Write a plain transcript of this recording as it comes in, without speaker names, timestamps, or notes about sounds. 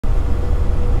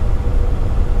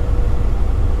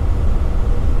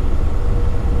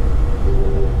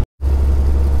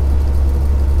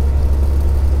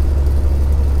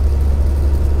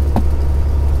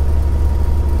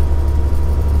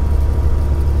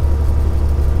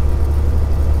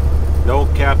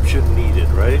caption needed,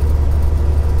 right?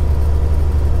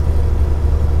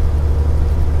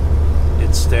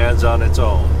 It stands on its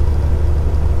own.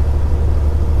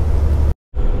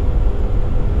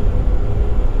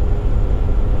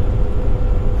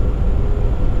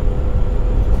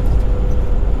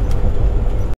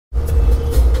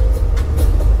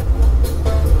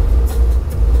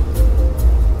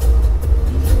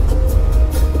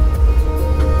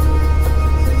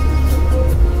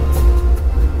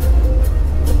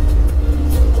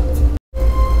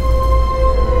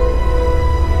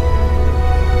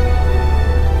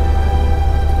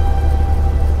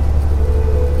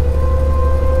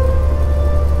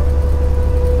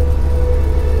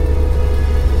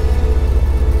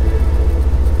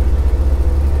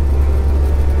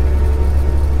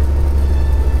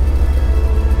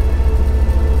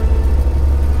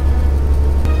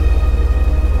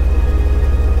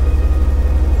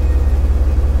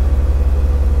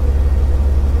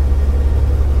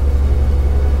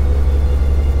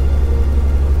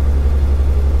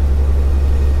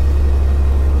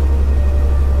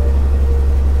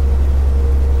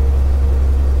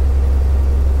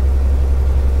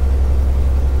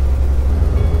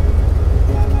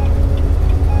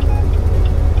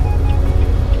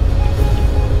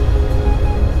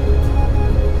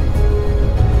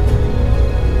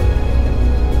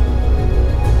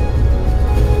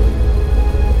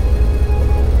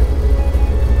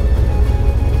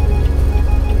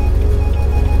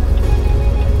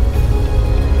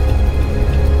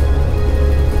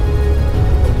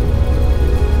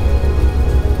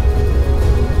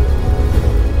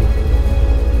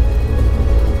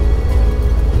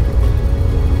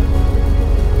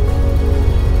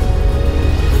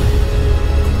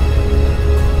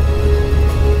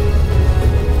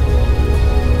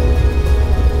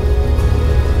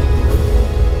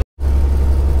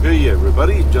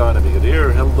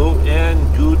 Here, hello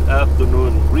and good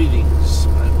afternoon, greetings,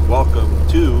 and welcome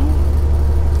to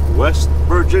West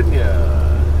Virginia.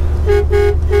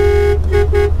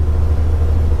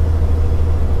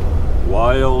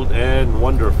 Wild and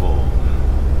wonderful.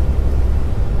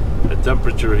 The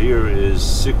temperature here is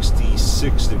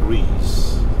 66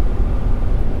 degrees.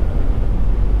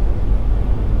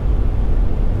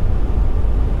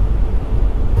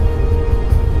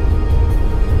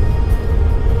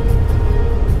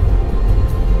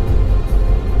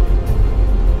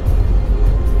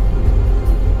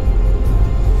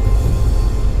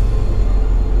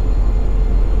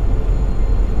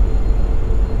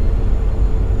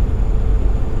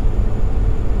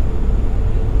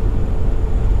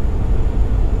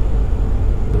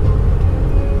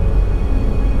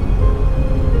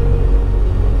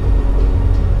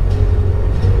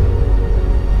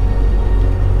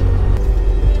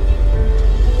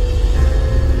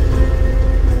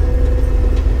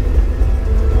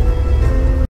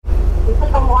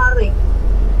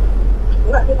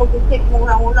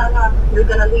 You're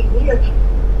gonna leave here.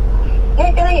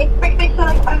 Eh, can I expect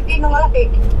sa party ng malaki?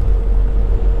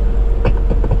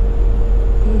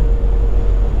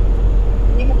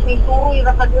 Hindi mo sisuro yung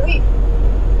rakadiri.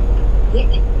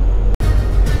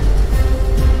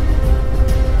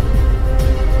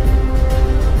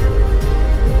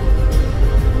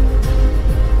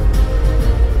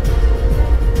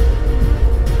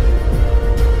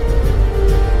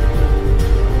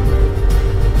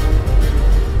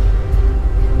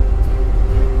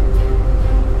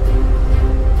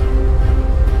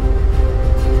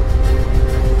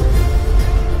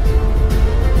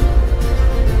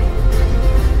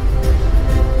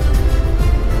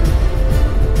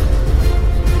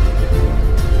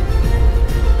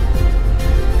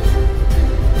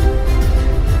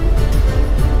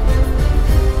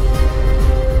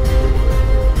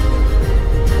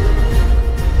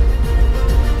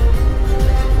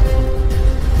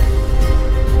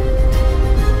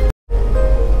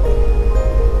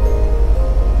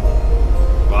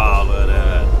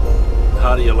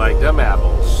 them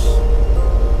apples.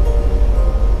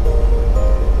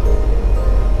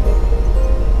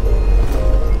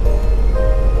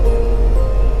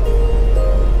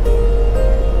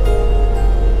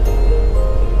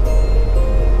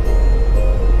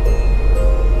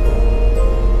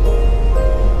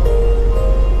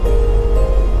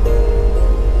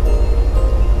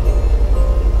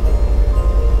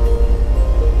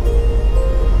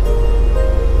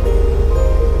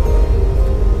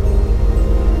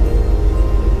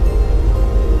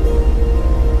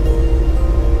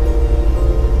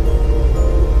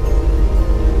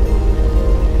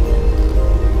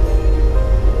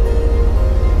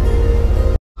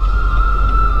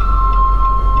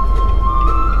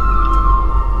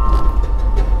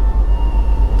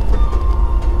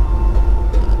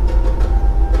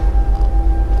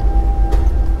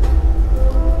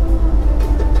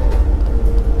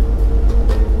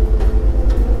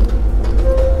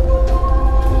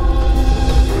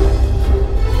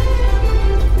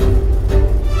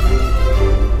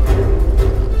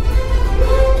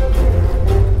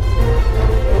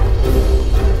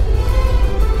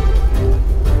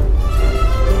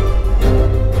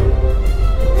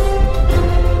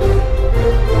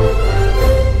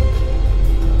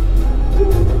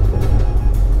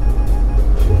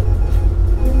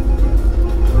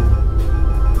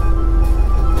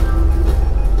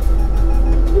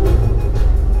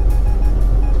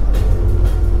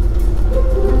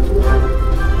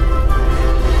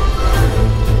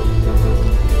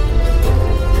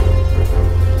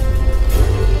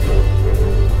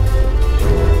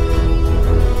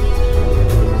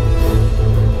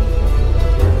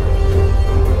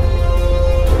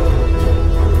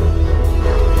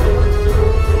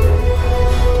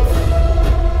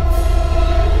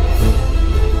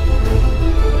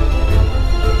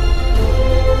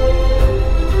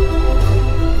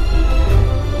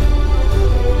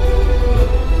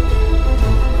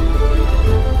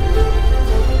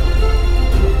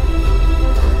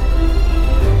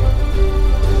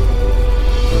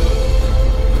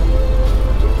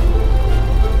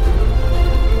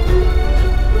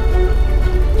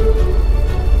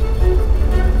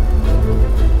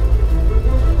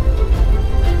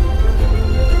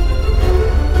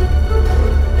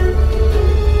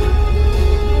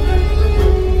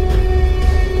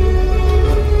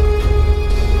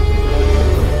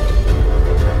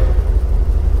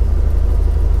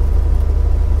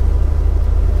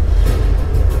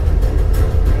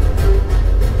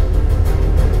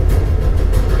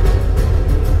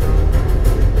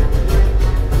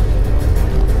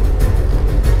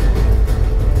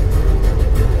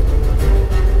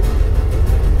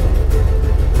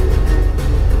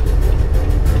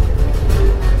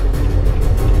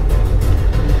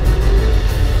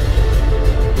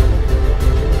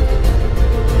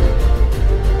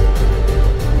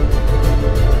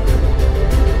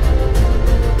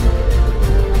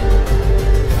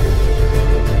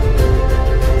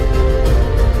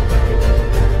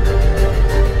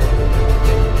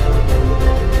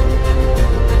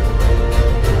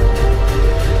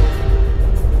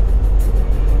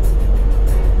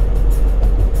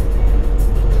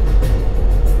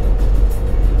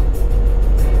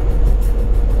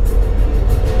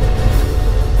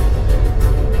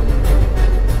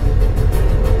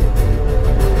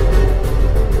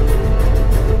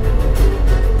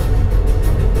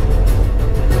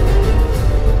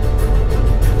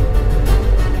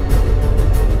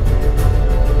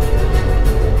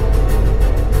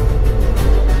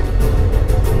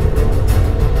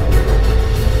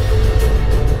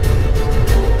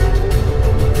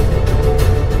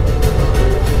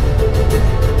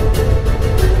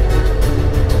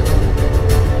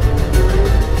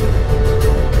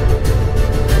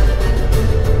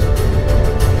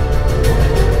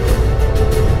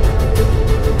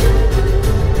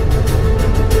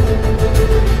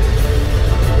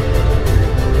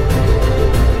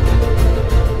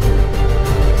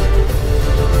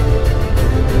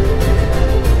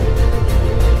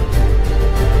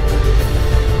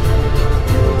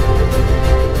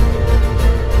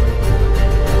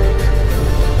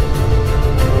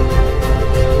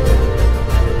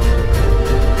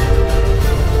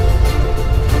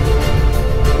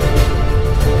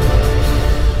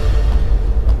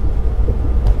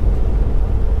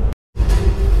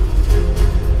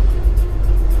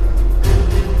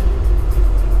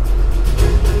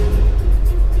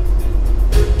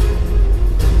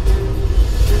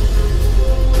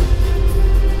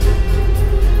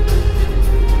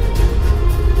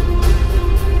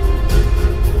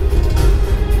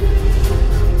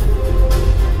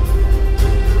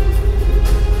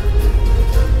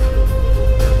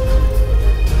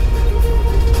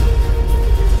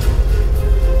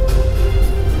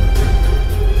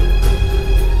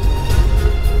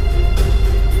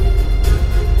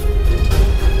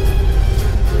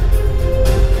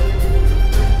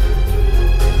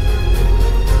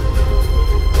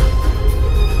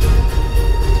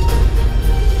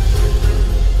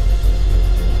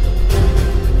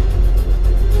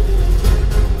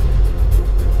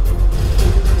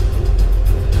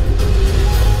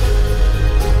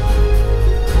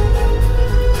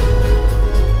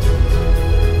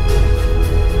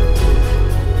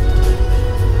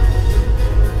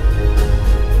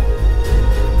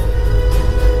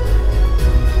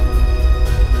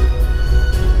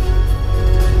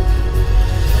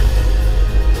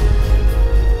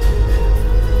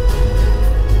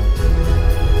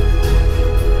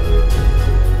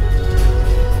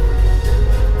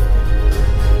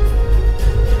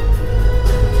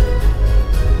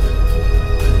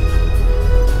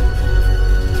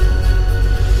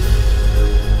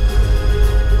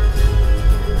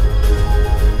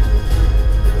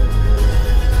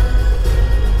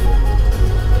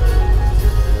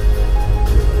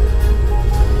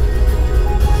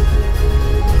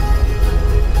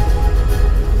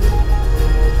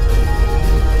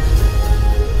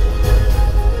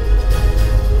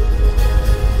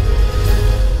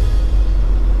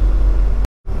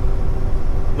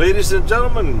 Ladies and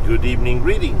gentlemen, good evening,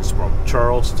 greetings from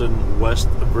Charleston, West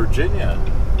Virginia.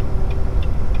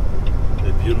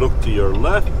 If you look to your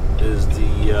left is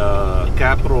the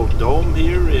Capitol Dome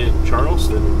here in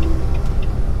Charleston.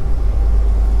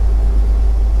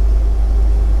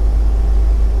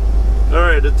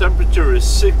 Alright, the temperature is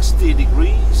 60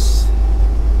 degrees.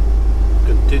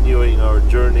 Continuing our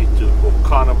journey to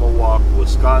Oconomowoc,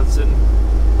 Wisconsin.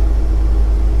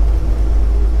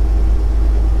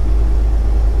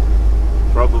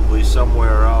 Probably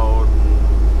somewhere around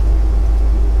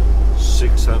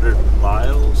 600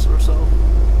 miles or so.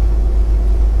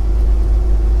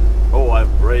 Oh, I'm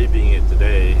braving it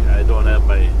today. I don't have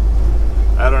my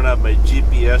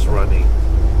GPS running.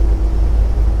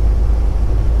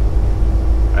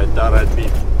 I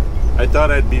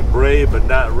thought I'd be brave and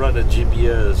not run a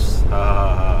GPS.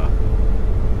 I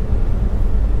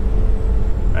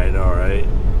know, right?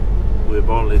 We've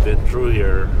only been through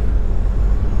here,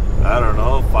 I don't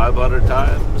know, 500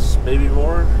 times, maybe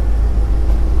more.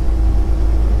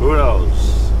 Who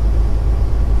knows?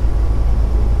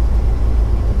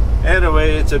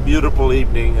 Anyway, it's a beautiful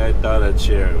evening. I thought I'd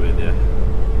share it with you.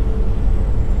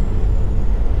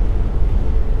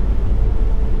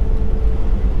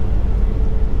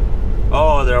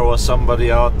 Oh, there was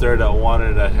somebody out there that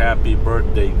wanted a happy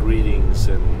birthday greetings,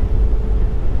 and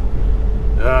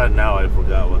now I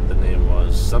forgot what the name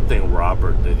was. Something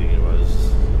Robert, I think it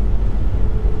was.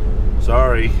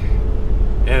 Sorry.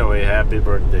 Anyway, happy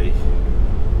birthday.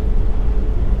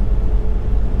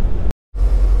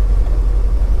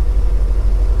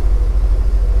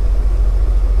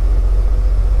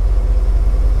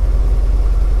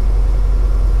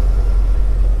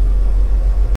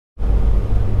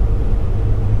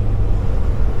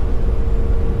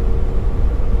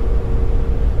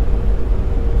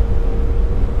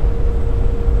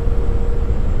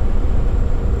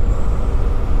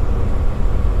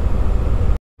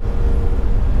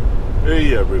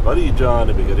 Hey everybody, John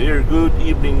and Bigot here. Good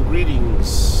evening,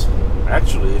 greetings.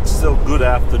 Actually, it's still good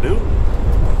afternoon.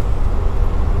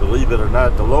 Believe it or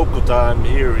not, the local time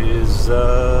here is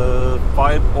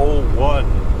 5:01.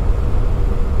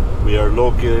 We are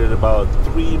located about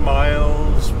 5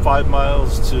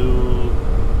 miles to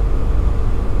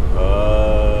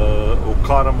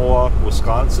Oconomowoc,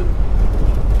 Wisconsin.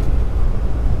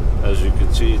 As you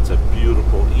can see, it's a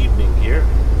beautiful evening here.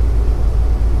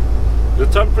 The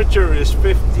temperature is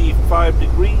 55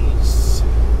 degrees.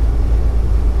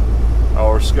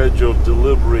 Our scheduled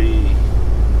delivery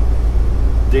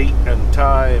date and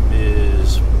time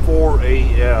is 4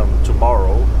 a.m.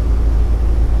 tomorrow.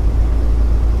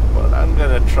 But I'm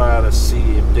gonna try to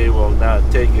see if they will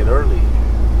not take it early.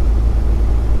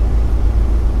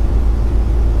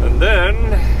 And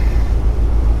then,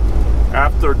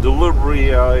 after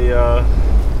delivery,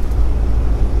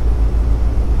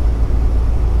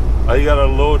 I got a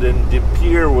load in De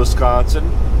Pere, Wisconsin,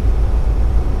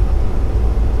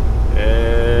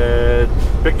 and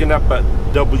picking up at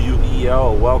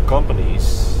WEL, Well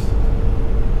Companies,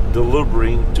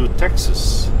 delivering to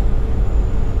Texas.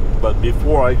 But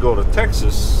before I go to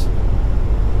Texas,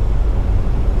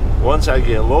 once I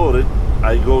get loaded,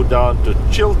 I go down to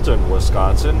Chilton,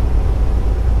 Wisconsin,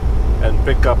 and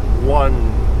pick up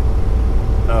one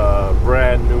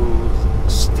brand new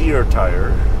steer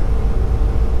tire.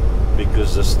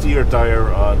 Because the steer tire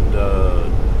on the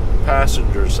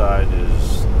passenger side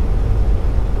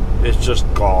it's just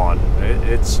gone.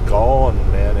 It's gone,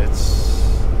 man. It's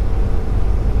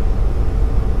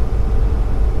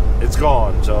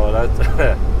gone. So that's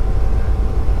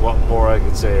what more I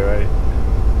can say, right?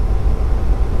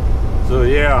 So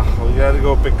yeah, we got to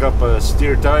go pick up a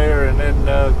steer tire and then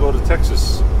go to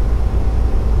Texas.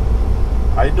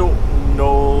 I don't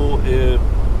know if.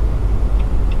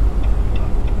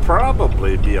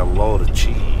 Probably be a load of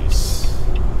cheese.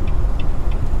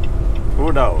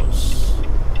 Who knows?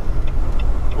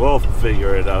 We'll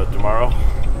figure it out tomorrow.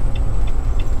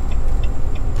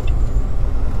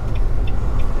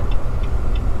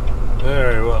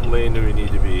 Alright, what lane do we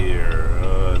need to be here?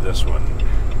 This one.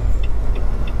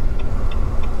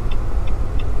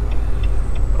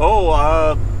 Oh,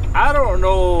 I don't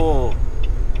know.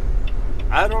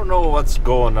 I don't know what's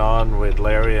going on with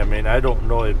Larry. I mean, I don't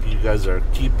know if you guys are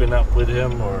keeping up with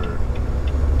him or...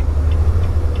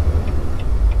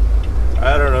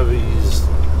 I don't know if he's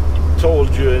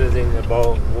told you anything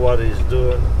about what he's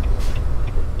doing.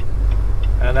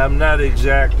 And I'm not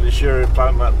exactly sure if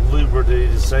I'm at liberty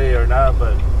to say or not,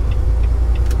 but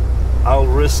I'll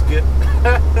risk it.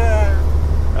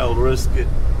 I'll risk it.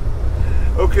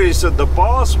 Okay, so the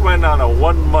boss went on a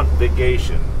 1-month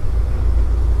vacation.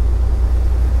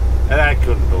 And I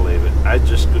couldn't believe it. I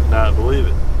just could not believe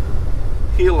it.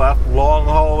 He left Long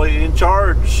Haul in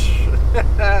charge.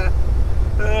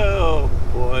 Oh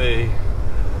boy.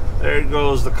 There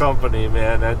goes the company,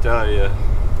 man, I tell you.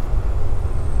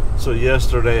 So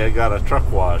yesterday I got a truck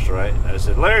wash, right? I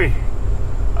said, Larry,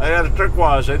 I got a truck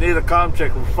wash. I need a comp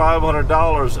check for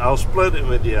 $500. I'll split it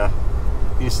with you.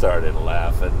 He started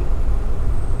laughing.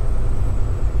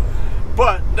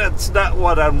 But that's not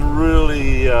what I'm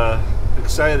really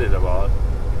excited about.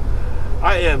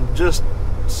 I am just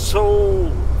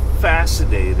so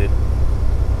fascinated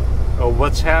of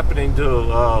what's happening to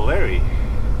Larry.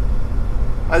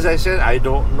 As I said, I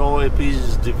don't know if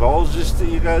he's divulged this to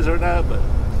you guys or not, but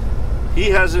he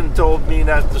hasn't told me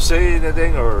not to say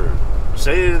anything or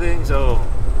say anything, so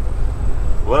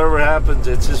whatever happens,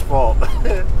 it's his fault.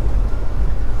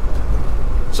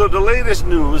 So the latest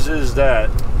news is that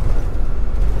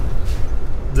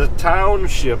the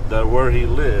township that where he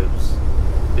lives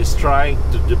is trying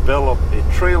to develop a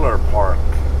trailer park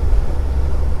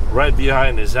right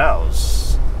behind his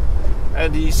house.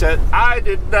 And he said, I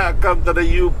did not come to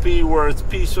the UP where it's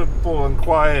peaceful and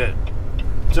quiet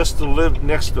just to live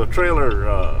next to a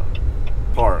trailer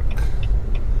park.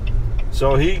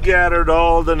 So he gathered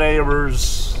all the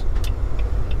neighbors,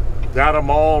 got them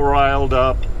all riled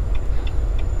up,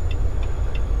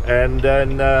 and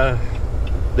then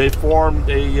they formed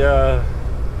a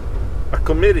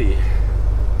committee,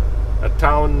 a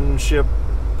township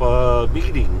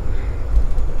meeting,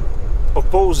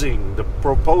 opposing the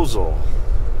proposal,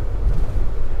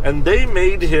 and they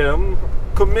made him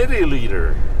committee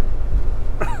leader.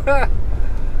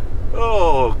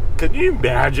 Oh, can you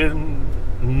imagine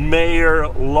Mayor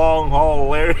Long Haul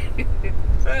Larry?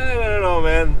 I don't know,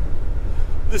 man.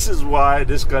 This is why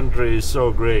this country is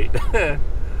so great.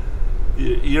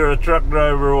 You're a truck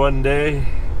driver one day,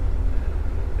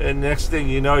 and next thing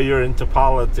you know, you're into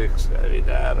politics. I mean,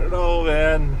 I don't know,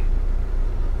 man.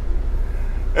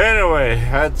 Anyway,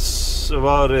 that's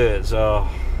about it. So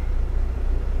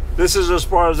this is as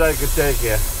far as I could take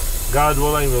you. God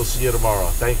willing, we'll see you tomorrow.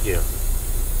 Thank you.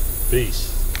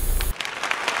 Peace.